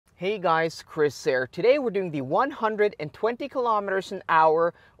Hey guys, Chris here. Today we're doing the 120 kilometers an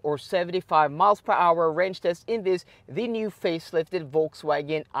hour or 75 miles per hour range test in the new facelifted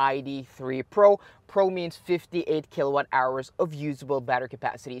Volkswagen ID.3 Pro. Pro means 58 kilowatt hours of usable battery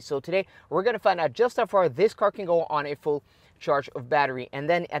capacity. So today we're going to find out just how far this car can go on a full charge of battery. And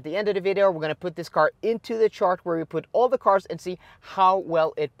then at the end of the video, we're going to put this car into the chart where we put all the cars and see how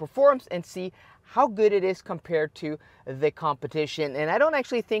well it performs and see how good it is compared to the competition. And I don't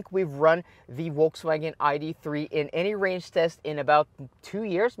actually think we've run the Volkswagen ID.3 in any range test in about 2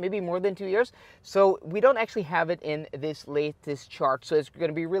 years, maybe more than 2 years. So we don't actually have it in this latest chart. So it's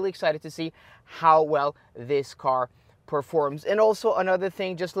going to be really excited to see how well this car performs. And also another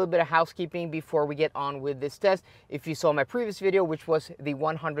thing, just a little bit of housekeeping before we get on with this test. If you saw my previous video, which was the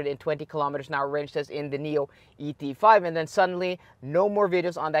 120 kilometers an hour range test in the Neo ET5, and then suddenly no more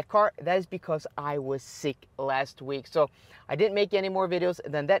videos on that car, that is because I was sick last week. So I didn't make any more videos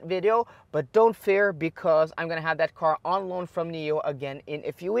than that video, but don't fear, because I'm gonna have that car on loan from Neo again in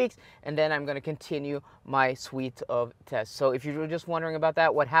a few weeks, and then I'm gonna continue my suite of tests. So if you were just wondering about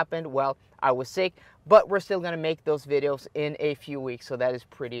that, what happened? Well, I was sick, but we're still gonna make those videos in a few weeks, so that is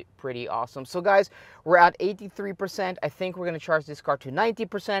pretty awesome. So guys, we're at 83%. I think we're gonna charge this car to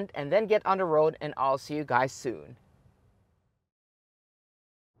 90% and then get on the road, and I'll see you guys soon.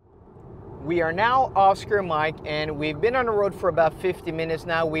 We are now Oscar Mike, and we've been on the road for about 50 minutes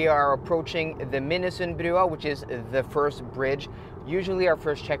now. We are approaching the Minnesunbrua, which is the first bridge, usually our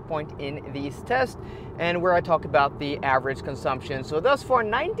first checkpoint in these tests, and where I talk about the average consumption. So thus far,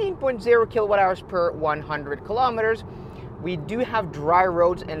 19.0 kilowatt hours per 100 kilometers. We do have dry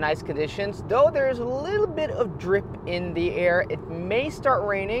roads and nice conditions, though there's a little bit of drip in the air. It may start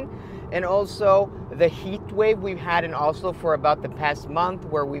raining. And also the heat wave we've had in Oslo for about the past month,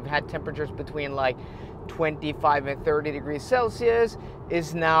 where we've had temperatures between like 25 and 30 degrees Celsius,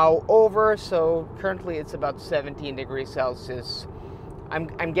 is now over. So currently it's about 17 degrees Celsius.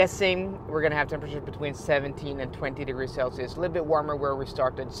 I'm guessing we're gonna have temperatures between 17 and 20 degrees Celsius, a little bit warmer where we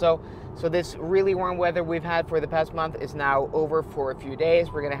started. So this really warm weather we've had for the past month is now over for a few days.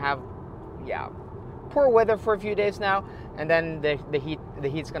 We're gonna have, poor weather for a few days now, and then the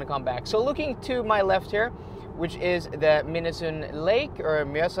heat's gonna come back. So looking to my left here, which is the Minnesund Lake, or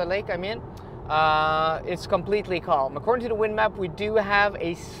Mjøsa Lake, I mean, it's completely calm. According to the wind map, we do have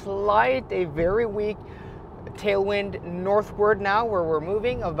a very weak tailwind northward now, where we're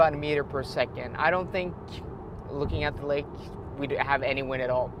moving of about 1 meter per second. I don't think, looking at the lake, we have any wind at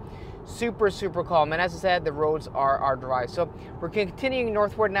all. Super calm, and as I said, the roads are dry. So we're continuing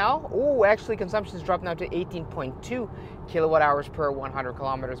northward now. Oh, actually consumption has dropped now to 18.2 kilowatt hours per 100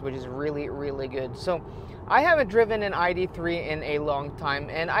 kilometers, which is really good. So I haven't driven an ID.3 in a long time,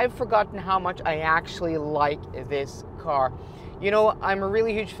 and I've forgotten how much I actually like this car. You know, I'm a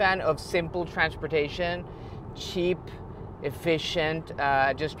really huge fan of simple transportation, cheap, efficient,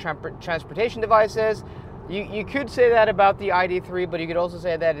 just transportation devices. You could say that about the ID.3, but you could also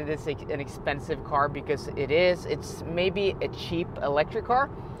say that it is an expensive car, because it's maybe a cheap electric car,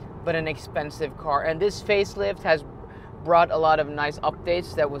 but an expensive car. And this facelift has brought a lot of nice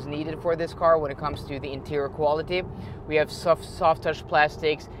updates that was needed for this car when it comes to the interior quality. We have soft touch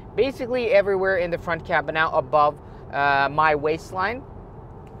plastics basically everywhere in the front cabin now, above my waistline.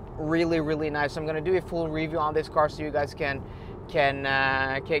 Really nice. I'm going to do a full review on this car so you guys can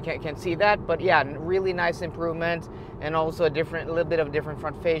see that. But yeah, really nice improvement, and also a little bit of different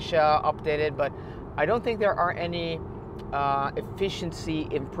front fascia updated. But I don't think there are any efficiency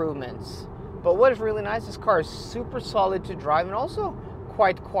improvements. But what is really nice, this car is super solid to drive and also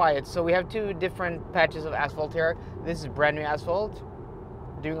quite quiet. So we have two different patches of asphalt here. This is brand new asphalt,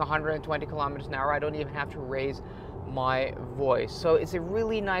 doing 120 kilometers an hour. I don't even have to raise my voice. So it's a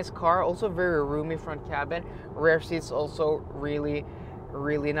really nice car, also very roomy front cabin, rear seats also really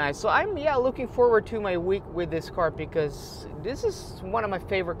nice. So I'm looking forward to my week with this car, because this is one of my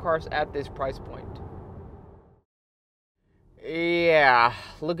favorite cars at this price point. Yeah,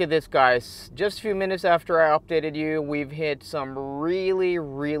 look at this, guys. Just a few minutes after I updated you, we've hit some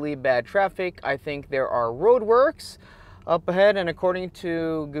really bad traffic. I think there are roadworks up ahead, and according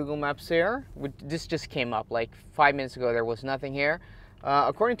to Google Maps here, this just came up like 5 minutes ago, there was nothing here.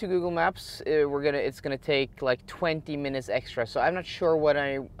 According to Google Maps, it's gonna take like 20 minutes extra. So I'm not sure what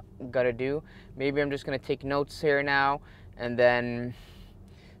I gotta do. Maybe I'm just gonna take notes here now, and then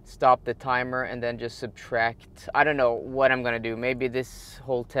stop the timer, and then just subtract. I don't know what I'm gonna do. Maybe this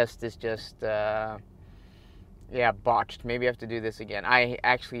whole test is just botched. Maybe I have to do this again. I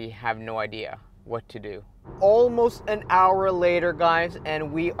actually have no idea what to do. Almost an hour later, guys,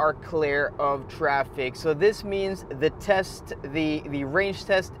 and we are clear of traffic. So this means the test, the range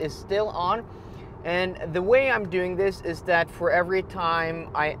test is still on. And the way I'm doing this is that for every time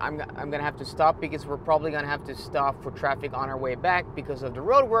I'm gonna have to stop, because we're probably gonna have to stop for traffic on our way back because of the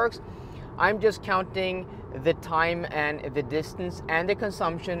roadworks, I'm just counting the time and the distance and the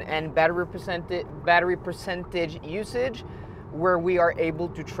consumption and battery percentage usage where we are able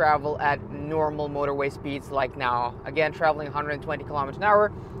to travel at normal motorway speeds like now. Again, traveling 120 kilometers an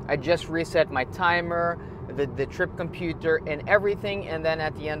hour. I just reset my timer, the trip computer and everything, and then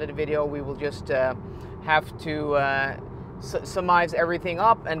at the end of the video we will just have to surmise everything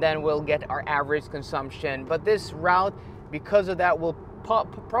up, and then we'll get our average consumption. But this route, because of that, will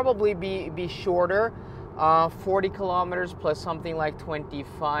probably be shorter, 40 kilometers plus something like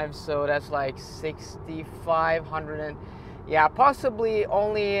 25, so that's like 6,500, and yeah, possibly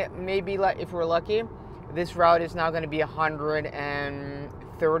only, maybe, like if we're lucky, this route is now going to be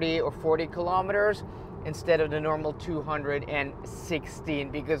 130 or 40 kilometers instead of the normal 216,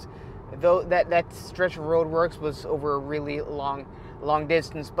 because though that stretch of roadworks was over a really long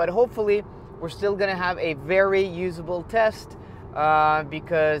distance. But hopefully we're still going to have a very usable test,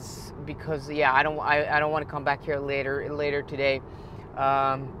 because yeah, I don't want to come back here later today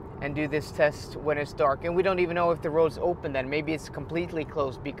and do this test when it's dark, and we don't even know if the road's open then. Maybe it's completely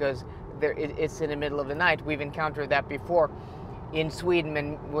closed because it's in the middle of the night. We've encountered that before in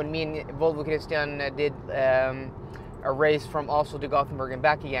Sweden when me and Volvo Christian did a race from Oslo to Gothenburg and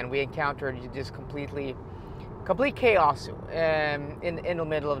back again. We encountered just complete chaos in the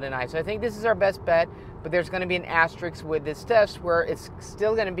middle of the night. So I think this is our best bet, but there's going to be an asterisk with this test where it's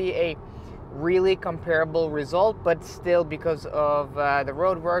still going to be a really comparable result, but still, because of the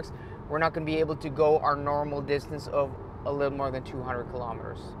roadworks, we're not going to be able to go our normal distance of a little more than 200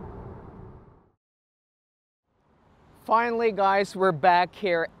 kilometers. Finally, guys, we're back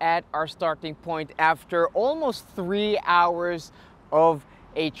here at our starting point after almost 3 hours of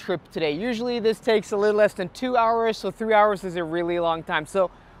a trip today. Usually this takes a little less than 2 hours, so 3 hours is a really long time. So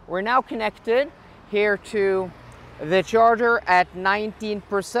we're now connected here to the charger at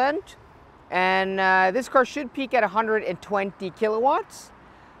 19%. And this car should peak at 120 kilowatts.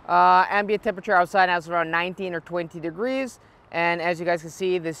 Ambient temperature outside now is around 19 or 20 degrees. And as you guys can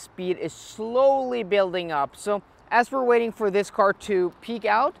see, the speed is slowly building up. So as we're waiting for this car to peak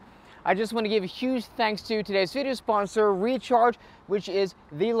out, I just want to give a huge thanks to today's video sponsor, Recharge, which is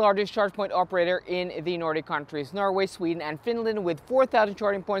the largest charge point operator in the Nordic countries, Norway, Sweden, and Finland, with 4,000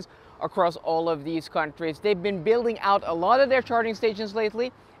 charging points across all of these countries. They've been building out a lot of their charging stations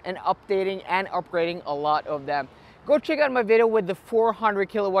lately and updating and upgrading a lot of them. Go check out my video with the 400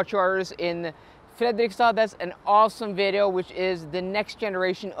 kilowatt chargers in Fredrikstad. That's an awesome video, which is the next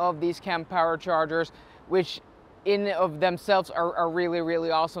generation of these Kempower chargers, which in of themselves are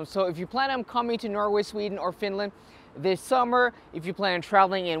really awesome. So if you plan on coming to Norway, Sweden, or Finland this summer, if you plan on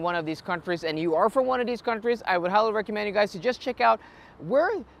traveling in one of these countries and you are from one of these countries, I would highly recommend you guys to just check out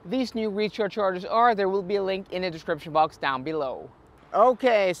where these new Recharge chargers are. There will be a link in the description box down below.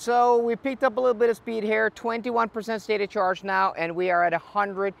 Okay, so we picked up a little bit of speed here, 21% stated charge now, and we are at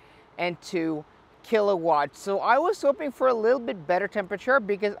 102 kilowatts. So I was hoping for a little bit better temperature,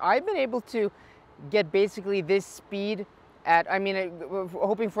 because I've been able to get basically this speed at,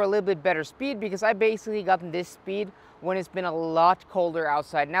 hoping for a little bit better speed, because I basically gotten this speed when it's been a lot colder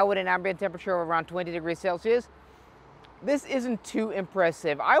outside. Now with an ambient temperature of around 20 degrees Celsius, this isn't too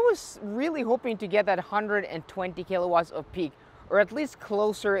impressive. I was really hoping to get that 120 kilowatts of peak, or at least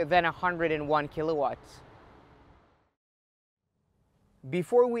closer than 101 kilowatts.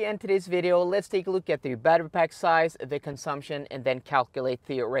 Before we end today's video, let's take a look at the battery pack size, the consumption, and then calculate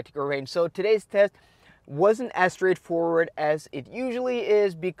theoretical range. So today's test wasn't as straightforward as it usually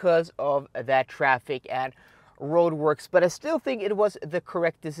is because of that traffic and roadworks, but I still think it was the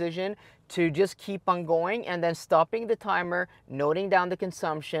correct decision to just keep on going and then stopping the timer, noting down the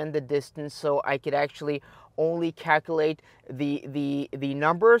consumption, the distance, so I could actually only calculate the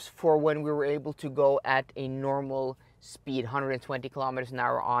numbers for when we were able to go at a normal speed, 120 kilometers an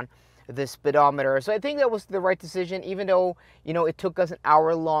hour on the speedometer. So I think that was the right decision, even though, you know, it took us an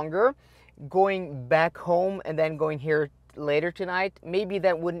hour longer going back home and then going here later tonight. Maybe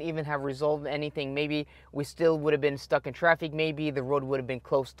that wouldn't even have resolved anything. Maybe we still would have been stuck in traffic. Maybe the road would have been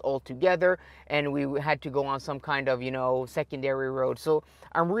closed altogether and we had to go on some kind of, you know, secondary road. So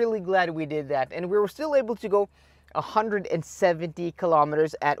I'm really glad we did that, and we were still able to go 170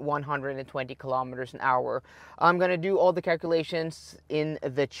 kilometers at 120 kilometers an hour. I'm gonna do all the calculations in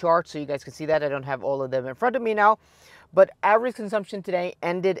the chart so you guys can see that. I don't have all of them in front of me now, But average consumption today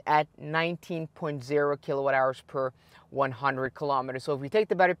ended at 19.0 kilowatt hours per 100 kilometers. So if we take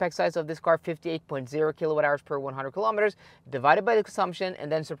the battery pack size of this car, 58.0 kilowatt hours per 100 kilometers, divided by the consumption,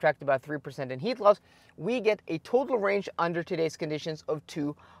 and then subtract about 3% in heat loss, we get a total range under today's conditions of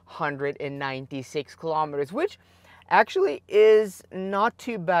 296 kilometers, which actually is not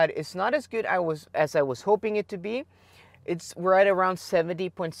too bad. It's not as good as I was hoping it to be. It's right around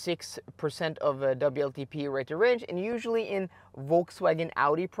 70.6% of a WLTP rated range, and usually in Volkswagen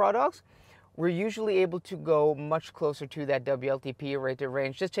Audi products, we're usually able to go much closer to that WLTP rated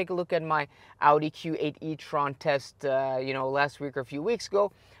range. Just take a look at my Audi Q8 e-tron test, last week or a few weeks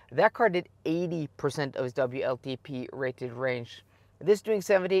ago. That car did 80% of its WLTP rated range. This doing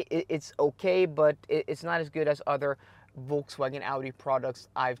 70, it's okay, but it's not as good as other Volkswagen Audi products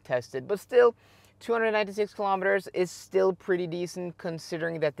I've tested. But still, 296 kilometers is still pretty decent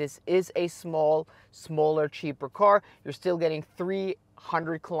considering that this is a smaller, cheaper car. You're still getting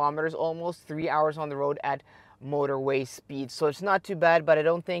 300 kilometers, almost 3 hours on the road at motorway speed. So it's not too bad, but I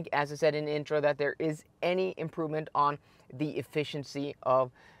don't think, as I said in the intro, that there is any improvement on the efficiency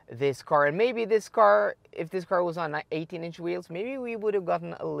of this car. And maybe this car, if this car was on 18-inch wheels, maybe we would have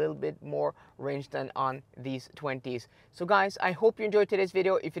gotten a little bit more range than on these 20s. So guys, I hope you enjoyed today's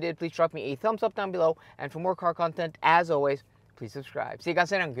video. If you did, please drop me a thumbs up down below. And for more car content, as always, please subscribe. See you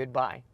guys later and goodbye.